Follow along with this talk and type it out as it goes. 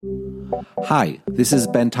Hi, this is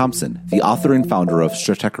Ben Thompson, the author and founder of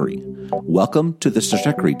Stratechery. Welcome to the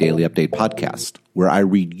Stratechery Daily Update podcast, where I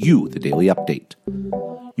read you the daily update.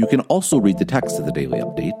 You can also read the text of the daily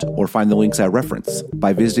update or find the links I reference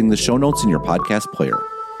by visiting the show notes in your podcast player.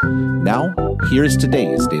 Now, here's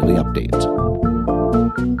today's daily update.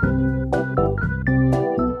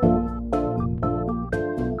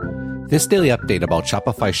 This daily update about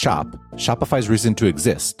Shopify Shop, Shopify's reason to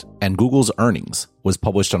exist, and Google's earnings was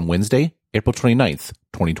published on Wednesday, April 29th,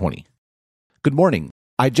 2020. Good morning.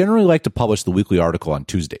 I generally like to publish the weekly article on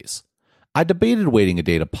Tuesdays. I debated waiting a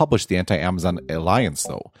day to publish the anti-Amazon alliance,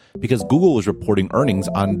 though, because Google was reporting earnings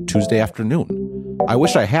on Tuesday afternoon. I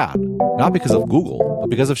wish I had, not because of Google, but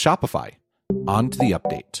because of Shopify. On to the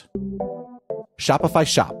update. Shopify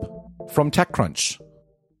Shop from TechCrunch.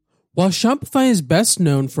 While Shopify is best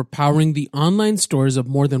known for powering the online stores of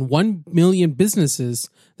more than 1 million businesses,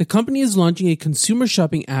 the company is launching a consumer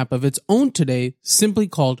shopping app of its own today, simply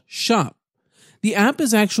called Shop. The app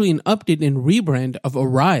is actually an update and rebrand of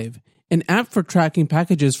Arrive, an app for tracking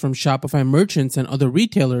packages from Shopify merchants and other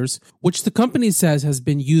retailers, which the company says has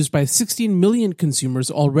been used by 16 million consumers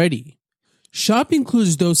already. Shop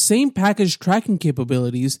includes those same package tracking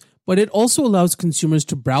capabilities, but it also allows consumers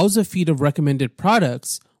to browse a feed of recommended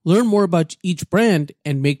products, learn more about each brand,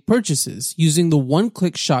 and make purchases using the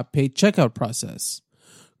one-click Shop Pay checkout process.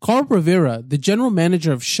 Carl Rivera, the general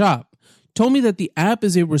manager of Shop, told me that the app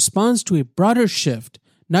is a response to a broader shift,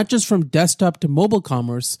 not just from desktop to mobile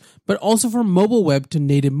commerce, but also from mobile web to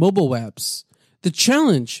native mobile apps. The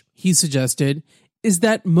challenge, he suggested, is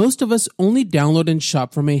that most of us only download and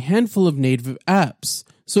shop from a handful of native apps,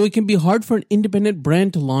 so it can be hard for an independent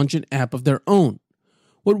brand to launch an app of their own.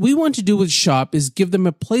 What we want to do with Shop is give them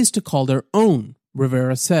a place to call their own,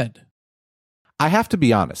 Rivera said. I have to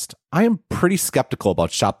be honest, I am pretty skeptical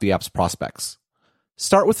about Shop the app's prospects.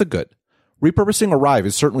 Start with the good. Repurposing Arrive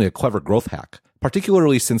is certainly a clever growth hack,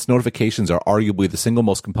 particularly since notifications are arguably the single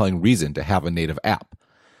most compelling reason to have a native app.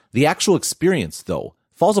 The actual experience, though,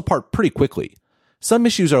 falls apart pretty quickly. Some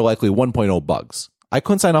issues are likely 1.0 bugs. I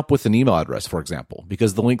couldn't sign up with an email address, for example,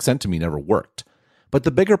 because the link sent to me never worked. But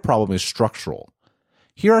the bigger problem is structural.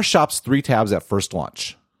 Here are Shop's 3 tabs at first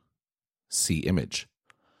launch. See image.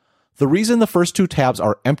 The reason the first 2 tabs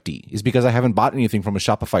are empty is because I haven't bought anything from a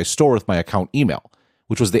Shopify store with my account email,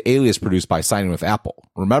 which was the alias produced by signing with Apple.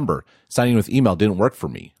 Remember, signing with email didn't work for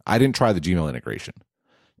me. I didn't try the Gmail integration.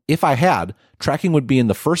 If I had, tracking would be in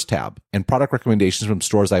the first tab, and product recommendations from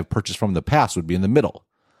stores I've purchased from in the past would be in the middle.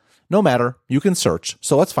 No matter, you can search,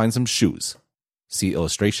 so let's find some shoes. See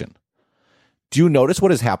illustration. Do you notice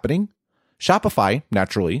what is happening? Shopify,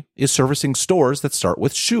 naturally, is servicing stores that start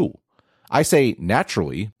with shoe. I say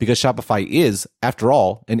naturally because Shopify is, after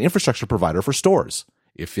all, an infrastructure provider for stores.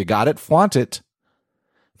 If you got it, flaunt it.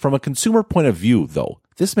 From a consumer point of view, though,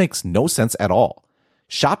 this makes no sense at all.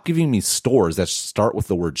 Shop giving me stores that start with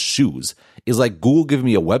the word shoes is like Google giving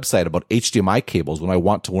me a website about HDMI cables when I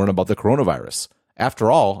want to learn about the coronavirus. After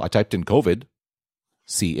all, I typed in COVID.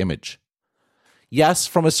 See image. Yes,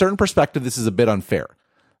 from a certain perspective, this is a bit unfair.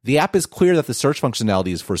 The app is clear that the search functionality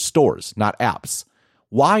is for stores, not apps.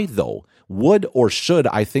 Why, though, would or should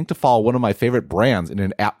I think to follow one of my favorite brands in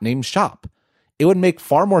an app named Shop? It would make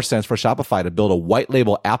far more sense for Shopify to build a white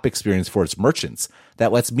label app experience for its merchants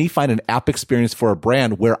that lets me find an app experience for a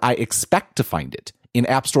brand where I expect to find it, in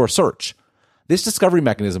App Store search. This discovery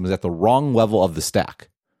mechanism is at the wrong level of the stack.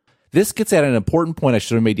 This gets at an important point I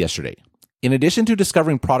should have made yesterday. In addition to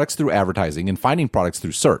discovering products through advertising and finding products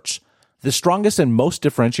through search, the strongest and most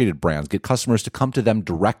differentiated brands get customers to come to them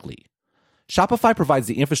directly. Shopify provides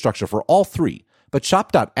the infrastructure for all 3, but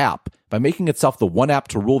Shop.app, by making itself the one app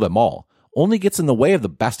to rule them all, only gets in the way of the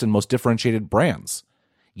best and most differentiated brands.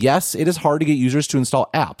 Yes, it is hard to get users to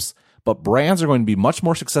install apps, but brands are going to be much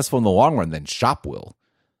more successful in the long run than Shop will.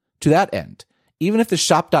 To that end, even if the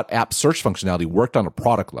Shop.app search functionality worked on a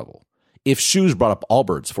product level, if shoes brought up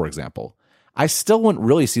Allbirds, for example, I still wouldn't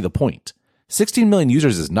really see the point. 16 million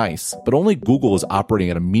users is nice, but only Google is operating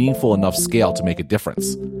at a meaningful enough scale to make a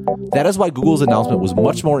difference. That is why Google's announcement was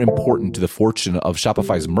much more important to the fortune of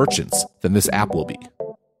Shopify's merchants than this app will be.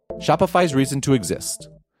 Shopify's reason to exist.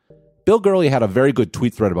 Bill Gurley had a very good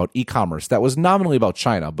tweet thread about e-commerce that was nominally about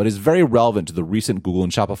China, but is very relevant to the recent Google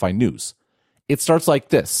and Shopify news. It starts like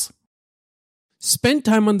this. Spent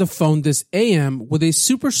time on the phone this AM with a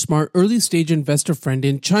super smart early stage investor friend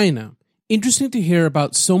in China. Interesting to hear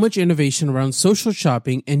about so much innovation around social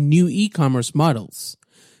shopping and new e-commerce models.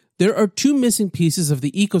 There are 2 missing pieces of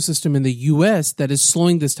the ecosystem in the US that is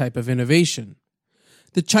slowing this type of innovation.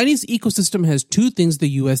 The Chinese ecosystem has 2 things the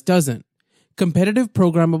US doesn't: competitive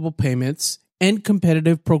programmable payments and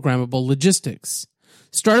competitive programmable logistics.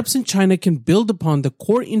 Startups in China can build upon the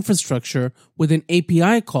core infrastructure with an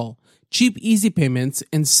API call, cheap easy payments,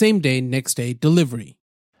 and same-day, next-day delivery.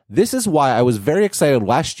 This is why I was very excited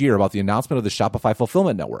last year about the announcement of the Shopify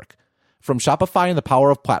Fulfillment Network. From Shopify and the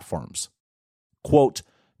Power of Platforms. Quote,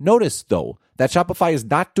 notice, though, that Shopify is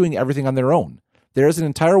not doing everything on their own. There is an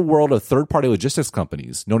entire world of third-party logistics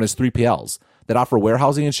companies, known as 3PLs, that offer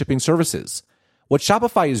warehousing and shipping services. What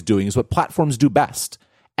Shopify is doing is what platforms do best.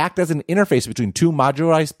 Act as an interface between two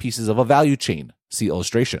modularized pieces of a value chain. See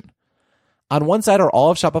illustration. On one side are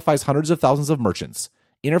all of Shopify's hundreds of thousands of merchants.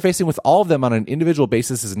 Interfacing with all of them on an individual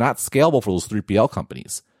basis is not scalable for those 3PL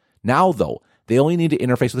companies. Now, though, they only need to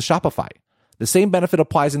interface with Shopify. The same benefit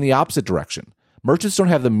applies in the opposite direction. Merchants don't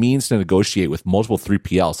have the means to negotiate with multiple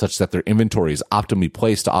 3PLs such that their inventory is optimally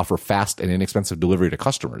placed to offer fast and inexpensive delivery to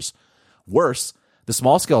customers. Worse, the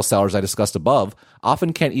small-scale sellers I discussed above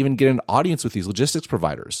often can't even get an audience with these logistics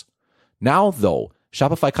providers. Now, though,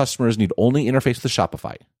 Shopify customers need only interface with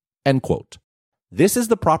Shopify. End quote. This is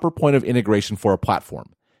the proper point of integration for a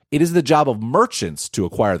platform. It is the job of merchants to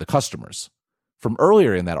acquire the customers. From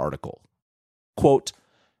earlier in that article. Quote,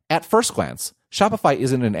 at first glance, Shopify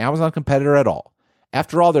isn't an Amazon competitor at all.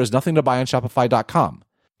 After all, there's nothing to buy on Shopify.com.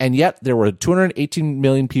 And yet, there were 218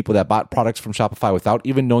 million people that bought products from Shopify without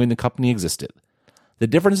even knowing the company existed. The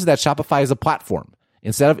difference is that Shopify is a platform.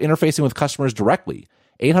 Instead of interfacing with customers directly,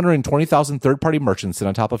 820,000 third-party merchants sit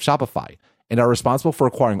on top of Shopify and are responsible for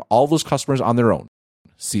acquiring all those customers on their own.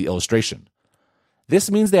 See illustration. This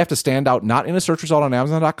means they have to stand out not in a search result on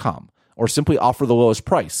Amazon.com or simply offer the lowest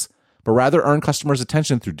price, but rather earn customers'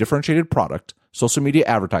 attention through differentiated product, social media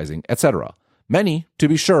advertising, etc. Many, to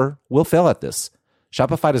be sure, will fail at this.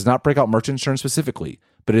 Shopify does not break out merchant churn specifically,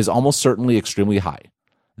 but it is almost certainly extremely high.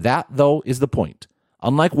 That, though, is the point.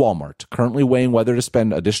 Unlike Walmart, currently weighing whether to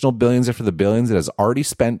spend additional billions after the billions it has already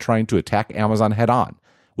spent trying to attack Amazon head-on,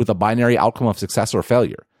 with a binary outcome of success or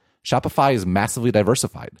failure, Shopify is massively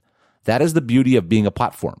diversified. That is the beauty of being a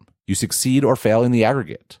platform. You succeed or fail in the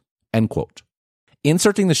aggregate. End quote.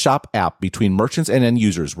 Inserting the Shop app between merchants and end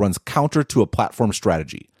users runs counter to a platform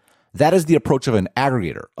strategy. That is the approach of an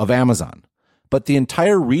aggregator, of Amazon. But the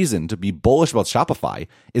entire reason to be bullish about Shopify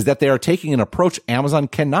is that they are taking an approach Amazon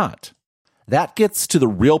cannot. That gets to the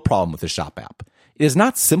real problem with the Shop app. It is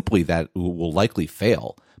not simply that it will likely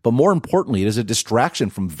fail, but more importantly, it is a distraction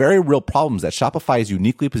from very real problems that Shopify is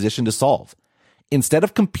uniquely positioned to solve. Instead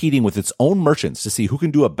of competing with its own merchants to see who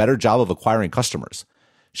can do a better job of acquiring customers,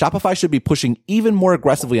 Shopify should be pushing even more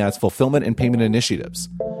aggressively on its fulfillment and payment initiatives.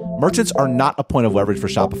 Merchants are not a point of leverage for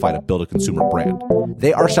Shopify to build a consumer brand.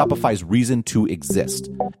 They are Shopify's reason to exist,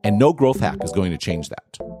 and no growth hack is going to change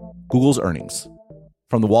that. Google's earnings.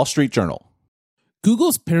 From the Wall Street Journal.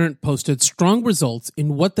 Google's parent posted strong results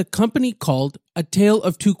in what the company called a tale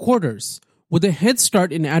of two quarters, with a head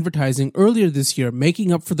start in advertising earlier this year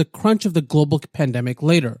making up for the crunch of the global pandemic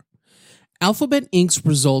later. Alphabet Inc.'s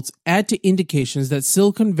results add to indications that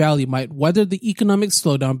Silicon Valley might weather the economic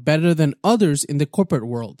slowdown better than others in the corporate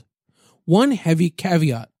world. One heavy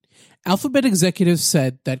caveat. Alphabet executives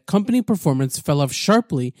said that company performance fell off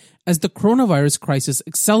sharply as the coronavirus crisis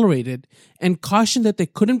accelerated and cautioned that they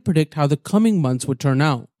couldn't predict how the coming months would turn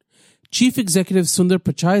out. Chief Executive Sundar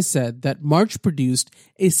Pichai said that March produced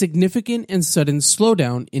a significant and sudden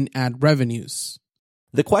slowdown in ad revenues.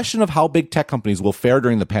 The question of how big tech companies will fare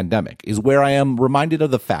during the pandemic is where I am reminded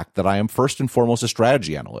of the fact that I am first and foremost a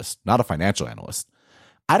strategy analyst, not a financial analyst.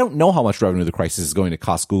 I don't know how much revenue the crisis is going to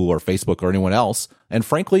cost Google or Facebook or anyone else, and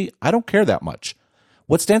frankly, I don't care that much.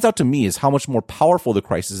 What stands out to me is how much more powerful the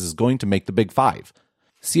crisis is going to make the Big Five.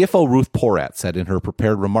 CFO Ruth Porat said in her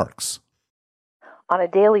prepared remarks. On a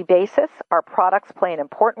daily basis, our products play an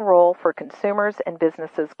important role for consumers and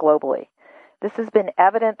businesses globally. This has been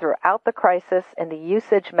evident throughout the crisis in the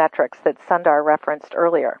usage metrics that Sundar referenced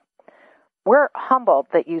earlier. We're humbled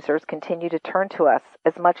that users continue to turn to us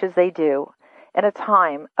as much as they do in a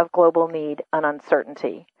time of global need and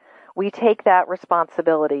uncertainty. We take that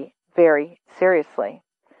responsibility very seriously.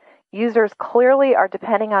 Users clearly are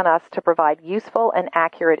depending on us to provide useful and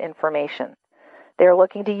accurate information. They are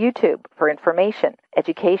looking to YouTube for information,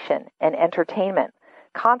 education, and entertainment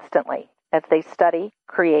constantly as they study,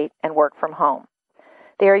 create, and work from home.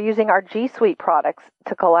 They are using our G Suite products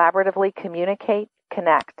to collaboratively communicate,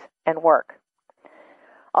 connect, and work.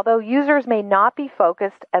 Although users may not be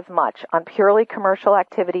focused as much on purely commercial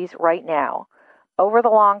activities right now, over the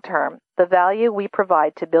long term, the value we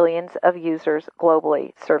provide to billions of users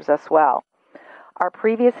globally serves us well. Our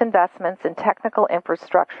previous investments in technical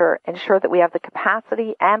infrastructure ensure that we have the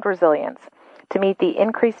capacity and resilience to meet the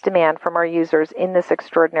increased demand from our users in this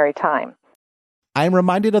extraordinary time. I am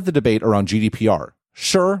reminded of the debate around GDPR.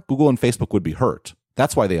 Sure, Google and Facebook would be hurt.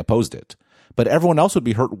 That's why they opposed it. But everyone else would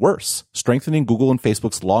be hurt worse, strengthening Google and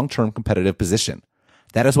Facebook's long-term competitive position.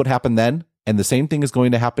 That is what happened then, and the same thing is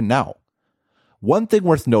going to happen now. One thing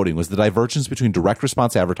worth noting was the divergence between direct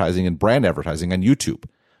response advertising and brand advertising on YouTube.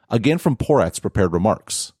 Again from Porat's prepared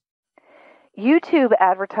remarks. YouTube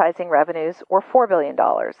advertising revenues were $4 billion,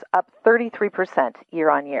 up 33% year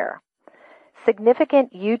on year.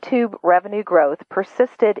 Significant YouTube revenue growth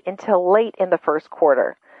persisted until late in the first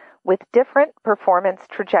quarter, with different performance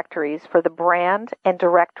trajectories for the brand and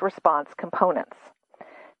direct response components.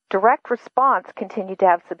 Direct response continued to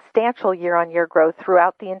have substantial year-on-year growth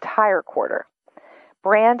throughout the entire quarter.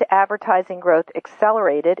 Brand advertising growth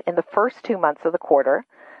accelerated in the first 2 months of the quarter,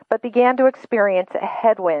 but began to experience a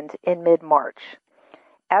headwind in mid-March.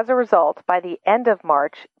 As a result, by the end of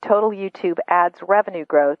March, total YouTube ads revenue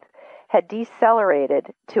growth had decelerated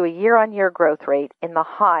to a year-on-year growth rate in the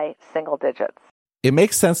high single digits. It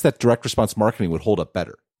makes sense that direct response marketing would hold up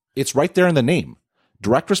better. It's right there in the name.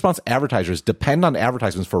 Direct response advertisers depend on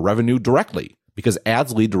advertisements for revenue directly because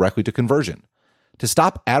ads lead directly to conversion. To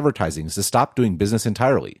stop advertising is to stop doing business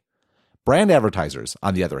entirely. Brand advertisers,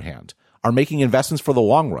 on the other hand, are making investments for the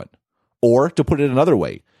long run. Or, to put it another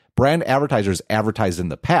way, brand advertisers advertised in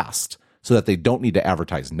the past so that they don't need to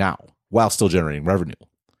advertise now while still generating revenue.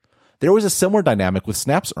 There was a similar dynamic with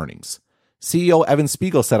Snap's earnings. CEO Evan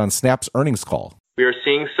Spiegel said on Snap's earnings call, "We are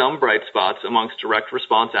seeing some bright spots amongst direct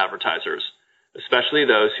response advertisers, especially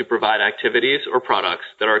those who provide activities or products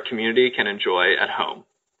that our community can enjoy at home.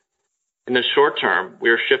 In the short term, we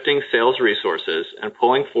are shifting sales resources and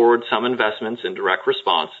pulling forward some investments in direct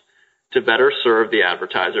response to better serve the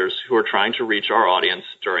advertisers who are trying to reach our audience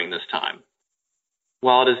during this time.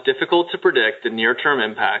 While it is difficult to predict the near-term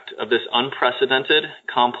impact of this unprecedented,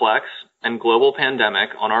 complex, and global pandemic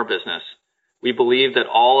on our business, we believe that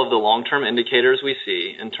all of the long-term indicators we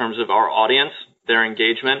see in terms of our audience, their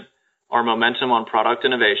engagement, our momentum on product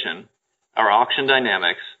innovation, our auction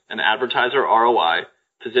dynamics, and advertiser ROI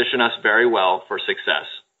position us very well for success.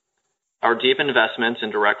 Our deep investments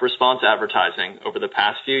in direct response advertising over the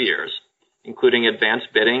past few years, including advanced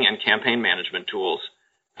bidding and campaign management tools,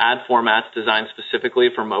 ad formats designed specifically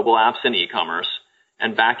for mobile apps and e-commerce,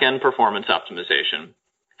 and back-end performance optimization,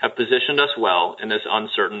 have positioned us well in this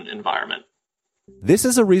uncertain environment." This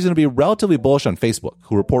is a reason to be relatively bullish on Facebook,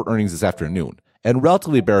 who report earnings this afternoon, and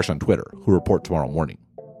relatively bearish on Twitter, who report tomorrow morning.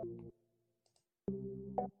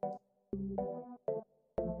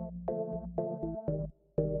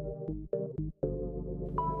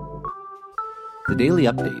 The daily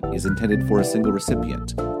update is intended for a single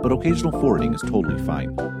recipient, but occasional forwarding is totally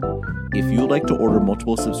fine. If you would like to order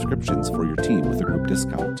multiple subscriptions for your team with a group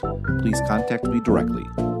discount, please contact me directly.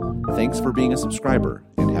 Thanks for being a subscriber,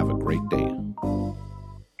 and have a great day.